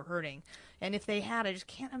people were hurting. And if they had, I just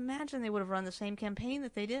can't imagine they would have run the same campaign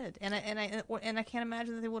that they did. And I can't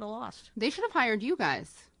imagine that they would have lost. They should have hired you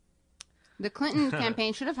guys. The Clinton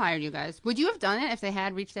campaign should have hired you guys. Would you have done it if they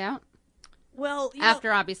had reached out? Well,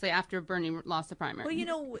 after Bernie lost the primary.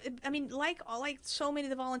 Well, I mean, like so many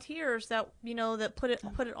of the volunteers that that put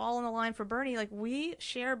it all on the line for Bernie, like we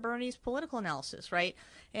share Bernie's political analysis, right?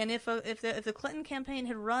 And if the Clinton campaign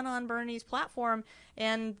had run on Bernie's platform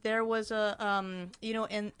and there was a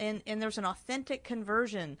and there's an authentic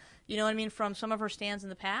conversion, from some of her stands in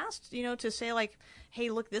the past, to say like, hey,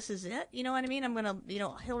 look, this is it, I'm gonna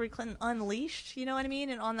Hillary Clinton unleashed,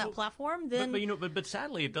 and on that platform, then but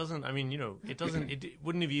sadly it doesn't. I mean, it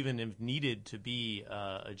wouldn't have even have needed to be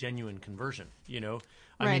a genuine conversion,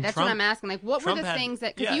 That's what I'm asking. Like, what were the things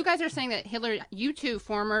that, because you guys are saying that Hillary, you two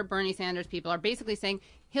former Bernie Sanders people are basically saying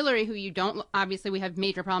Hillary, who you don't, obviously we have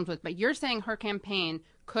major problems with, but you're saying her campaign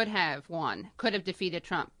could have won, could have defeated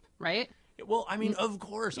Trump, right? Well, I mean, of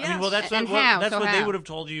course. Yes. I mean, well, that's what they would have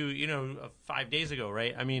told you, 5 days ago,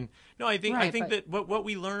 right? I mean, no, I think that what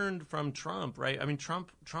we learned from Trump, right? I mean,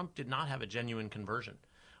 Trump did not have a genuine conversion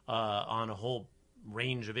on a whole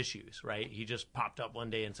range of issues, right? He just popped up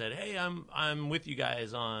one day and said, "Hey, I'm with you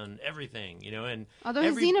guys on everything," and although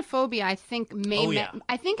his xenophobia, I think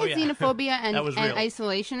xenophobia and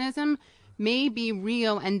isolationism may be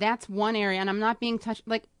real, and that's one area, and I'm not being touched,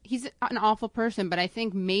 like, he's an awful person, but I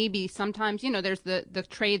think maybe sometimes, there's the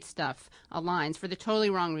trade stuff aligns for the totally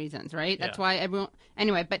wrong reasons, right? That's why everyone,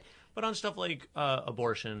 anyway, but on stuff like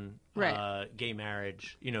abortion, gay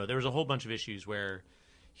marriage, there was a whole bunch of issues where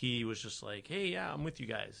he was just like, hey, yeah, I'm with you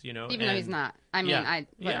guys, even though he's not. I mean,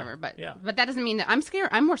 whatever, but that doesn't mean that I'm scared.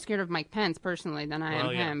 I'm more scared of Mike Pence personally than I am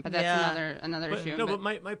him, but that's another issue. No, but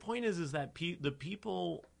my point is that the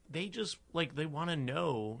people, they just, like, they want to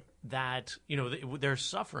know that, they're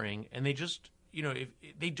suffering, and they just, if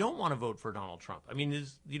they don't want to vote for Donald Trump. I mean,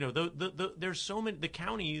 there's so many, the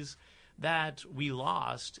counties that we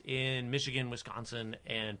lost in Michigan, Wisconsin,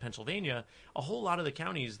 and Pennsylvania, a whole lot of the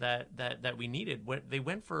counties that we needed, they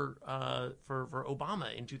went for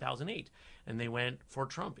Obama in 2008, and they went for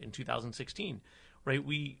Trump in 2016, right?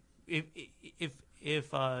 If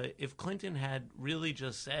Clinton had really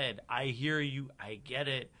just said, I hear you, I get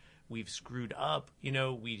it, we've screwed up,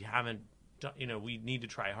 we haven't done, we need to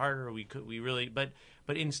try harder,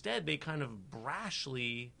 but instead they kind of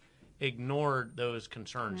brashly ignored those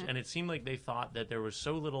concerns, and it seemed like they thought that there was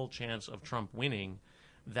so little chance of Trump winning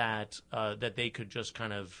that they could just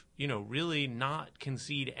kind of, really not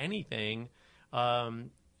concede anything. They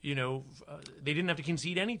didn't have to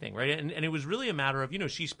concede anything, right? And it was really a matter of,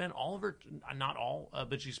 she spent all of her, not all,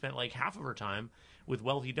 but she spent like half of her time with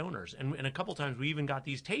wealthy donors. And a couple times we even got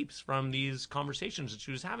these tapes from these conversations that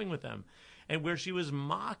she was having with them, and where she was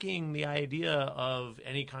mocking the idea of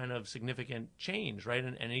any kind of significant change, right?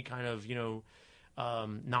 And any kind of,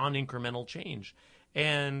 non-incremental change.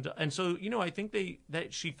 And so, I think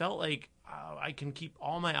that she felt like, I can keep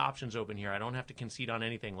all my options open here. I don't have to concede on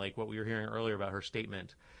anything, like what we were hearing earlier about her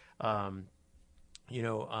statement, on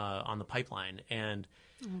the pipeline. And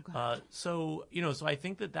so I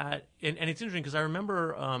think that and it's interesting because I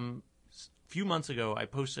remember a few months ago I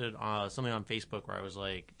posted something on Facebook where I was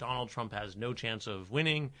like, Donald Trump has no chance of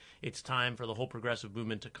winning. It's time for the whole progressive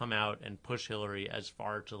movement to come out and push Hillary as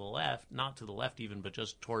far to the left, not to the left even, but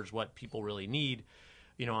just towards what people really need,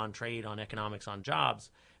 on trade, on economics, on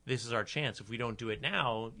jobs. This is our chance. If we don't do it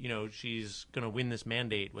now, she's going to win this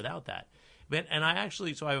mandate without that. And I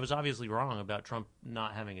was obviously wrong about Trump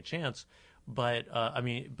not having a chance. But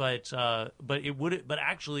actually,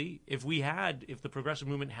 if the progressive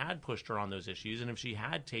movement had pushed her on those issues, and if she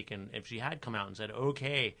had come out and said,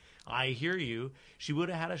 okay, I hear you, she would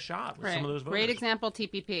have had a shot with some of those voters. Great example,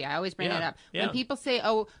 TPP. I always bring it up. When people say,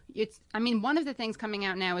 one of the things coming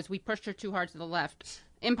out now is we pushed her too hard to the left.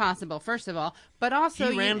 Impossible, first of all, but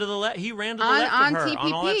also he ran to the left. He ran to the left of her TPP,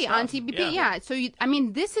 on all that stuff. On TPP. Yeah. So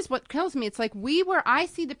this is what kills me. It's like I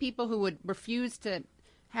see the people who would refuse to.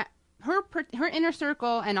 Her inner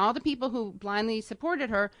circle and all the people who blindly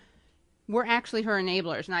supported her were actually her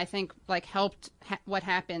enablers, and I think helped what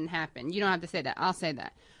happened happen. You don't have to say that. I'll say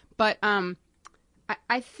that. But I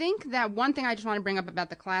think that one thing I just want to bring up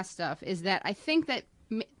about the class stuff is that I think that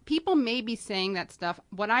people may be saying that stuff.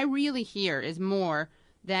 What I really hear is more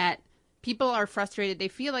that people are frustrated. They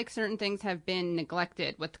feel like certain things have been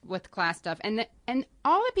neglected with class stuff, and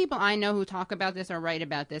all the people I know who talk about this or write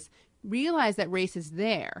about this realize that race is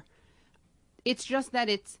there. It's just that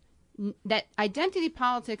that identity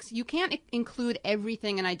politics, you can't include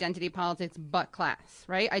everything in identity politics but class,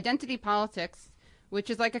 right? Identity politics,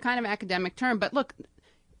 which is like a kind of academic term, but look,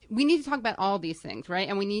 we need to talk about all these things, right?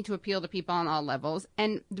 And we need to appeal to people on all levels.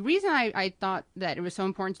 And the reason I thought that it was so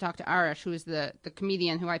important to talk to Arish, who is the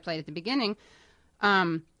comedian who I played at the beginning,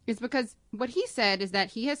 is because what he said is that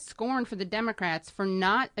he has scorn for the Democrats for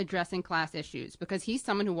not addressing class issues, because he's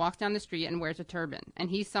someone who walks down the street and wears a turban, and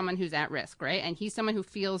he's someone who's at risk, right? And he's someone who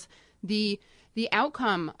feels the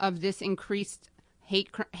outcome of this increased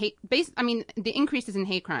the increases in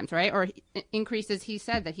hate crimes, right? Or increases, he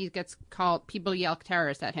said that he gets called, people yell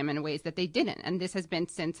terrorists at him in ways that they didn't. And this has been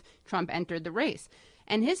since Trump entered the race.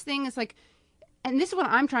 And his thing is like, and this is what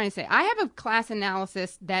I'm trying to say. I have a class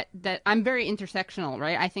analysis that I'm very intersectional,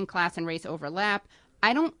 right? I think class and race overlap.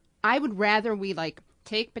 I would rather we like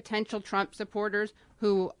take potential Trump supporters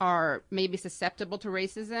who are maybe susceptible to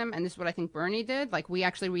racism, and this is what I think Bernie did. Like, we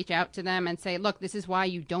actually reach out to them and say, look, this is why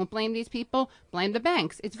you don't blame these people. Blame the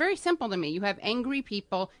banks. It's very simple to me. You have angry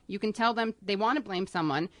people. You can tell them they want to blame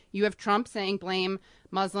someone. You have Trump saying blame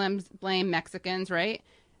Muslims, blame Mexicans, right?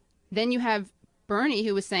 Then you have Bernie,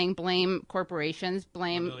 who was saying blame corporations,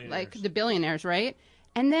 blame like the billionaires, right?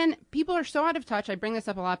 And then people are so out of touch. I bring this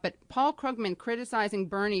up a lot, but Paul Krugman criticizing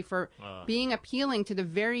Bernie for being appealing to the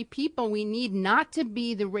very people we need not to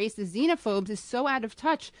be the racist xenophobes is so out of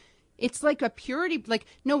touch. It's like a purity, like,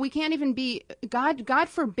 no, we can't even be, God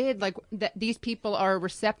forbid, like, that these people are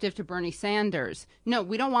receptive to Bernie Sanders. No,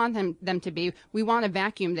 we don't want them to be. We want a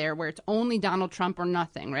vacuum there where it's only Donald Trump or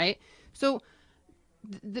nothing, right? So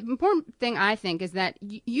the important thing, I think, is that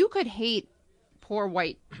you could hate poor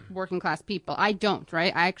white working class people. I don't,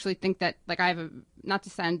 right? I actually think that, like, I have not to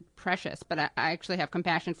sound precious, but I actually have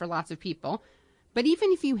compassion for lots of people. But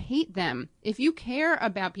even if you hate them, if you care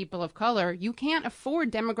about people of color, you can't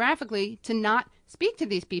afford demographically to not speak to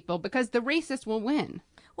these people, because the racist will win.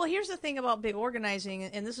 Well, here's the thing about big organizing,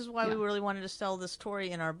 and this is why we really wanted to tell this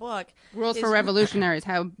story in our book. Rules for Revolutionaries,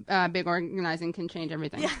 how big organizing can change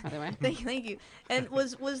everything, by the way. Thank you. And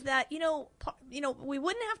was that, you know, we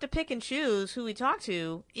wouldn't have to pick and choose who we talk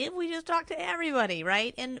to if we just talk to everybody,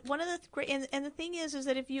 right? And one of the and the thing is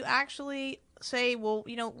that if you actually say, well,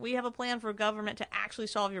 you know, we have a plan for government to actually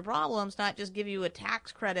solve your problems, not just give you a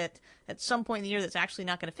tax credit at some point in the year that's actually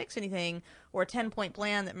not going to fix anything, or a 10-point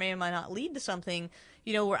plan that may or might not lead to something,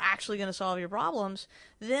 you know, we're actually going to solve your problems,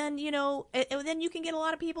 then, you know, then you can get a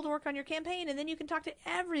lot of people to work on your campaign, and then you can talk to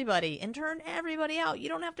everybody and turn everybody out. You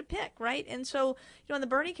don't have to pick, right? And so, you know, in the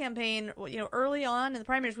Bernie campaign, you know, early on in the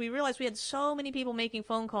primaries, we realized we had so many people making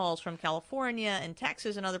phone calls from California and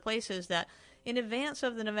Texas and other places that in advance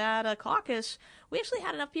of the Nevada caucus, we actually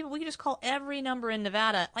had enough people we could just call every number in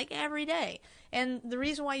Nevada, like, every day. And the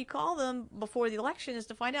reason why you call them before the election is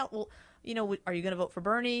to find out, well, you know, are you going to vote for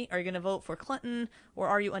Bernie? Are you going to vote for Clinton? Or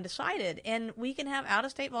are you undecided? And we can have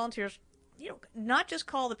out-of-state volunteers, you know, not just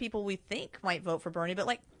call the people we think might vote for Bernie, but,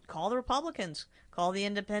 like, call the Republicans, call the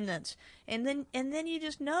independents. And then you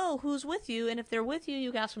just know who's with you. And if they're with you,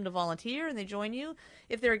 you ask them to volunteer and they join you.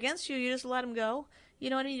 If they're against you, you just let them go. You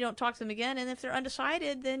know what I mean? You don't talk to them again. And if they're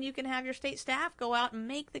undecided, then you can have your state staff go out and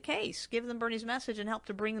make the case, give them Bernie's message, and help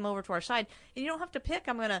to bring them over to our side. And you don't have to pick,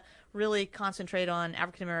 I'm going to really concentrate on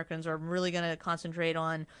African Americans, or I'm really going to concentrate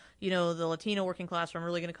on, you know, the Latino working class, or I'm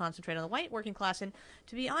really going to concentrate on the white working class. And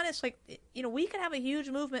to be honest, like, you know, we could have a huge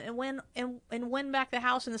movement and win back the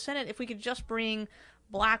House and the Senate if we could just bring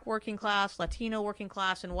Black working class, Latino working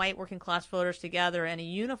class, and white working class voters together in a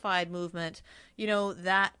unified movement, you know,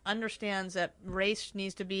 that understands that race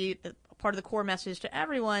needs to be part of the core message to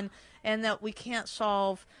everyone, and that we can't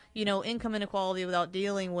solve, you know, income inequality without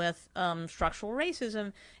dealing with structural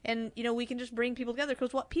racism. And, you know, we can just bring people together,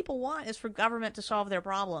 because what people want is for government to solve their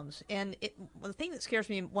problems. And the thing that scares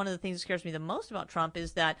me, one of the things that scares me the most about Trump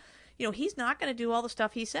is that, you know, he's not going to do all the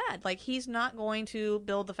stuff he said. Like, he's not going to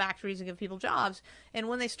build the factories and give people jobs. And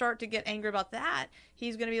when they start to get angry about that,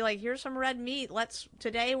 he's going to be like, here's some red meat.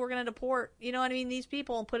 Today we're going to deport, you know what I mean, these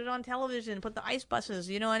people, and put it on television, put the ICE buses,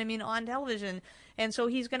 you know what I mean, on television. And so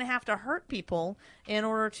he's going to have to hurt people in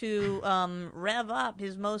order to rev up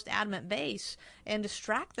his most adamant base and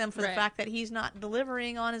distract them for the fact that he's not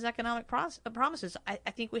delivering on his economic promises. I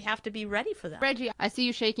think we have to be ready for that. Reggie, I see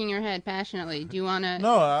you shaking your head passionately. Do you want to...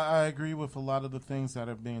 No, I agree with a lot of the things that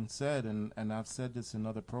are being said, and I've said this in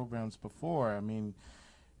other programs before. I mean,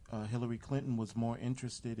 Hillary Clinton was more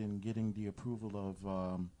interested in getting the approval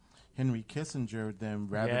of Henry Kissinger than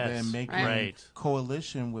making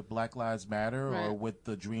coalition with Black Lives Matter or with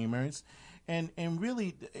the Dreamers. And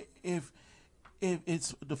really, if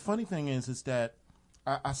it's the funny thing is that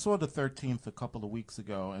I saw the 13th a couple of weeks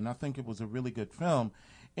ago, and I think it was a really good film.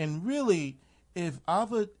 And really, if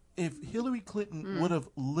Hillary Clinton would have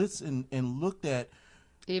listened and looked at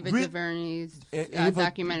Ava DuVernay's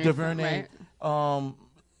documentary,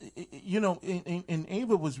 you know, and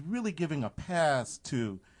Ava was really giving a pass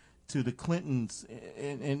to to the Clintons,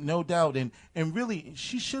 and no doubt, and really,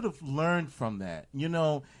 she should have learned from that,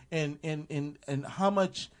 and how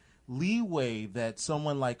much leeway that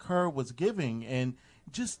someone like her was giving, and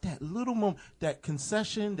just that little moment, that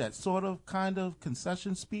concession, that kind of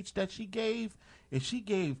concession speech that she gave, if she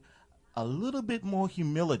gave a little bit more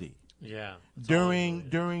humility,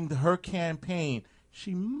 during her campaign,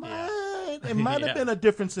 she might it might have been a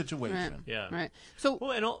different situation. Right. Yeah. Right. So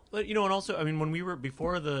and also, I mean, when we were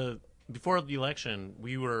before the election,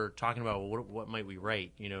 we were talking about what might we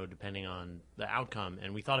write, depending on the outcome,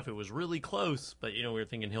 and we thought if it was really close, but we were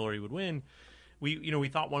thinking Hillary would win. We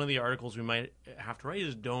thought one of the articles we might have to write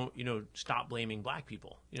is don't stop blaming black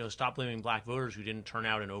people. Stop blaming black voters who didn't turn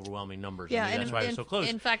out in overwhelming numbers. Yeah, and that's why it was so close.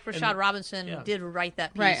 In fact, Rashad Robinson did write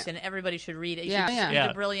that piece, right. and everybody should read it. He's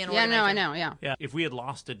a brilliant organizer. organizer. I know. Yeah, if we had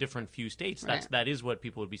lost a different few states, that is what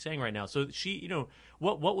people would be saying right now. So she,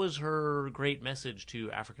 what was her great message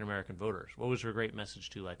to African American voters? What was her great message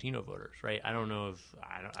to Latino voters? Right? I don't know if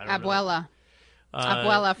I don't Abuela. know.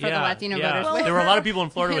 Abuela for the Latino voters. Well, there were a lot of people in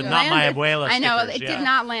Florida with not my abuela stickers. I know, it did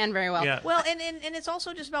not land very well. Yeah. Well, and it's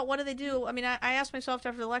also just about what do they do? I mean, I asked myself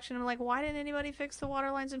after the election, I'm like, why didn't anybody fix the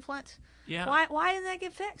water lines in Flint? Yeah. Why didn't that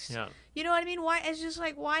get fixed? Yeah. You know what I mean? Why? It's just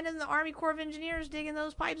like, why didn't the Army Corps of Engineers dig in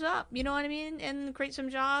those pipes up? You know what I mean? And create some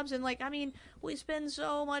jobs. And we spend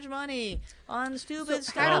so much money on stupid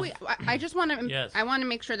stuff. How do we? I just want to. Yes. I want to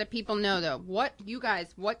make sure that people know though. What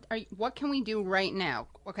can we do right now?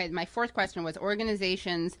 Okay, my fourth question was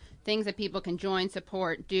organizations, things that people can join,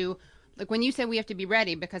 support, do. Like when you said we have to be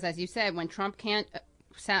ready, because as you said, when Trump can't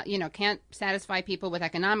satisfy people with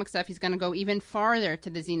economic stuff, he's going to go even farther to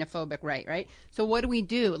the xenophobic right? So what do we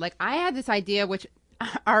do? Like I had this idea, which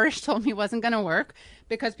Arish told me wasn't going to work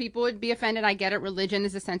because people would be offended. I get it. Religion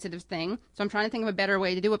is a sensitive thing. So I'm trying to think of a better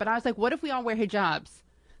way to do it. But I was like, what if we all wear hijabs?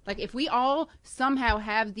 Like if we all somehow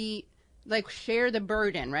have share the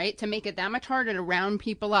burden, right? To make it that much harder to round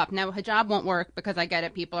people up. Now, hijab won't work because I get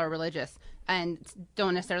it. People are religious and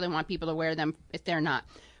don't necessarily want people to wear them if they're not.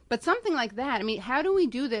 But something like that. I mean, how do we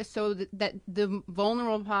do this so that the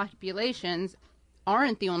vulnerable populations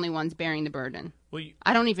aren't the only ones bearing the burden? Well,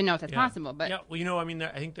 I don't even know if that's possible. But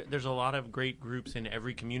I think there's a lot of great groups in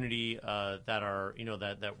every community that are,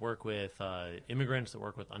 that work with immigrants, that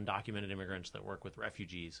work with undocumented immigrants, that work with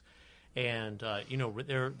refugees. And,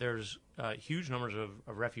 there's huge numbers of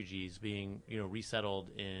refugees being, resettled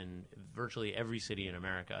in virtually every city in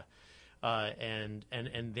America. And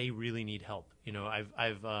they really need help.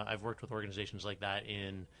 I've worked with organizations like that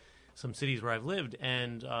in some cities where I've lived,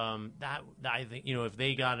 and that I think if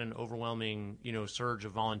they got an overwhelming surge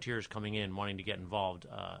of volunteers coming in wanting to get involved,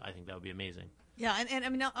 I think that would be amazing. Yeah, and I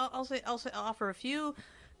mean I'll offer a few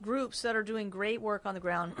groups that are doing great work on the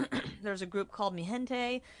ground. There's a group called Mi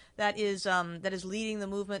Gente that is leading the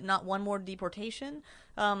movement, Not One More Deportation,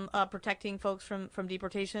 protecting folks from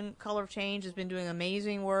deportation. Color of Change has been doing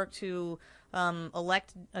amazing work to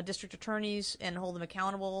elect district attorneys and hold them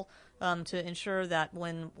accountable to ensure that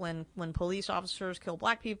when police officers kill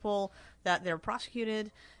black people, that they're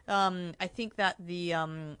prosecuted. I think that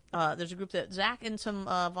there's a group that Zack and some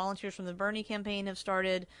volunteers from the Bernie campaign have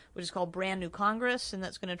started, which is called Brand New Congress, and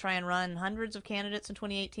that's going to try and run hundreds of candidates in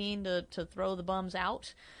 2018 to throw the bums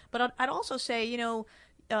out. But I'd also say,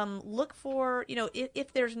 look for,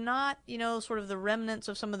 if there's not, sort of the remnants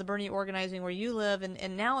of some of the Bernie organizing where you live,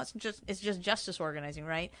 and now it's just justice organizing,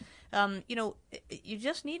 right? You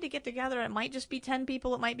just need to get together. It might just be 10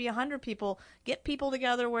 people. It might be 100 people. Get people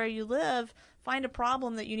together where you live. Find a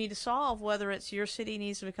problem that you need to solve, whether it's your city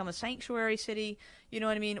needs to become a sanctuary city, you know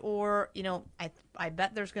what I mean? Or, I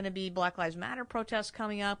bet there's going to be Black Lives Matter protests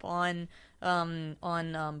coming up on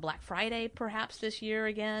Black Friday perhaps this year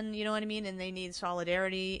again, you know what I mean? And they need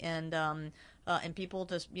solidarity and people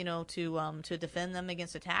to defend them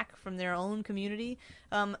against attack from their own community.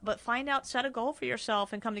 But set a goal for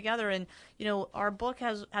yourself and come together. And, our book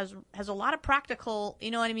has a lot of practical,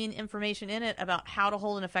 information in it about how to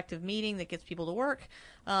hold an effective meeting that gets people to work,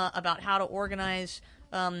 about how to organize,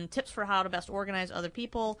 tips for how to best organize other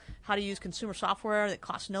people, how to use consumer software that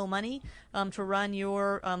costs no money to run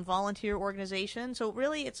your volunteer organization. So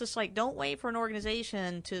really, it's just like, don't wait for an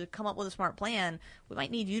organization to come up with a smart plan. We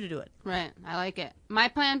might need you to do it. Right. I like it. My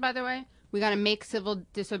plan, by the way, we got to make civil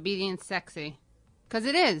disobedience sexy. Because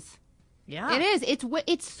it is. Yeah. It is.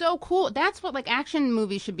 It's so cool. That's what action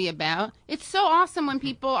movies should be about. It's so awesome when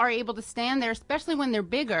people are able to stand there, especially when they're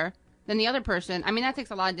bigger than the other person. I mean, that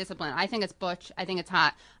takes a lot of discipline. I think it's butch. I think it's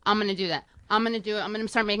hot. I'm going to do that. I'm going to do it. I'm going to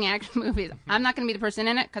start making action movies. I'm not going to be the person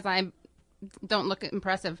in it because I don't look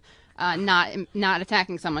impressive not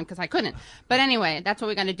attacking someone because I couldn't. But anyway, that's what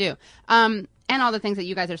we got to do. and all the things that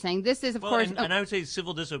you guys are saying. This is, of course... And I would say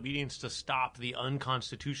civil disobedience to stop the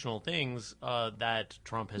unconstitutional things that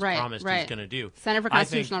Trump has promised he's going to do. Center for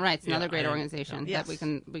Constitutional Rights, another great organization that we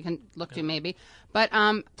can look to maybe. But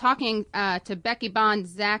talking to Becky Bond,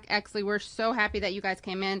 Zack Exley, we're so happy that you guys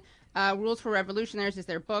came in. Rules for Revolutionaries is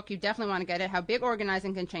their book. You definitely want to get it. How big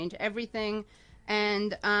organizing can change everything.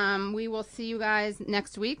 And we will see you guys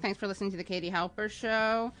next week. Thanks for listening to the Katie Halper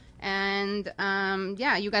Show. And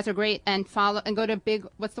you guys are great. And follow and go to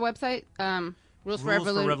what's the website? Rules for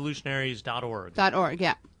Revolutionaries.org. .org.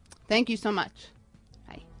 Yeah. Thank you so much.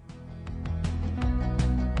 Bye.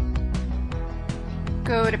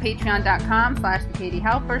 Go to patreon.com/the Katie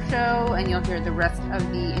Halper Show, and you'll hear the rest of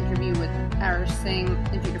the interview with Arish Singh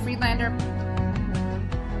and Friedlander.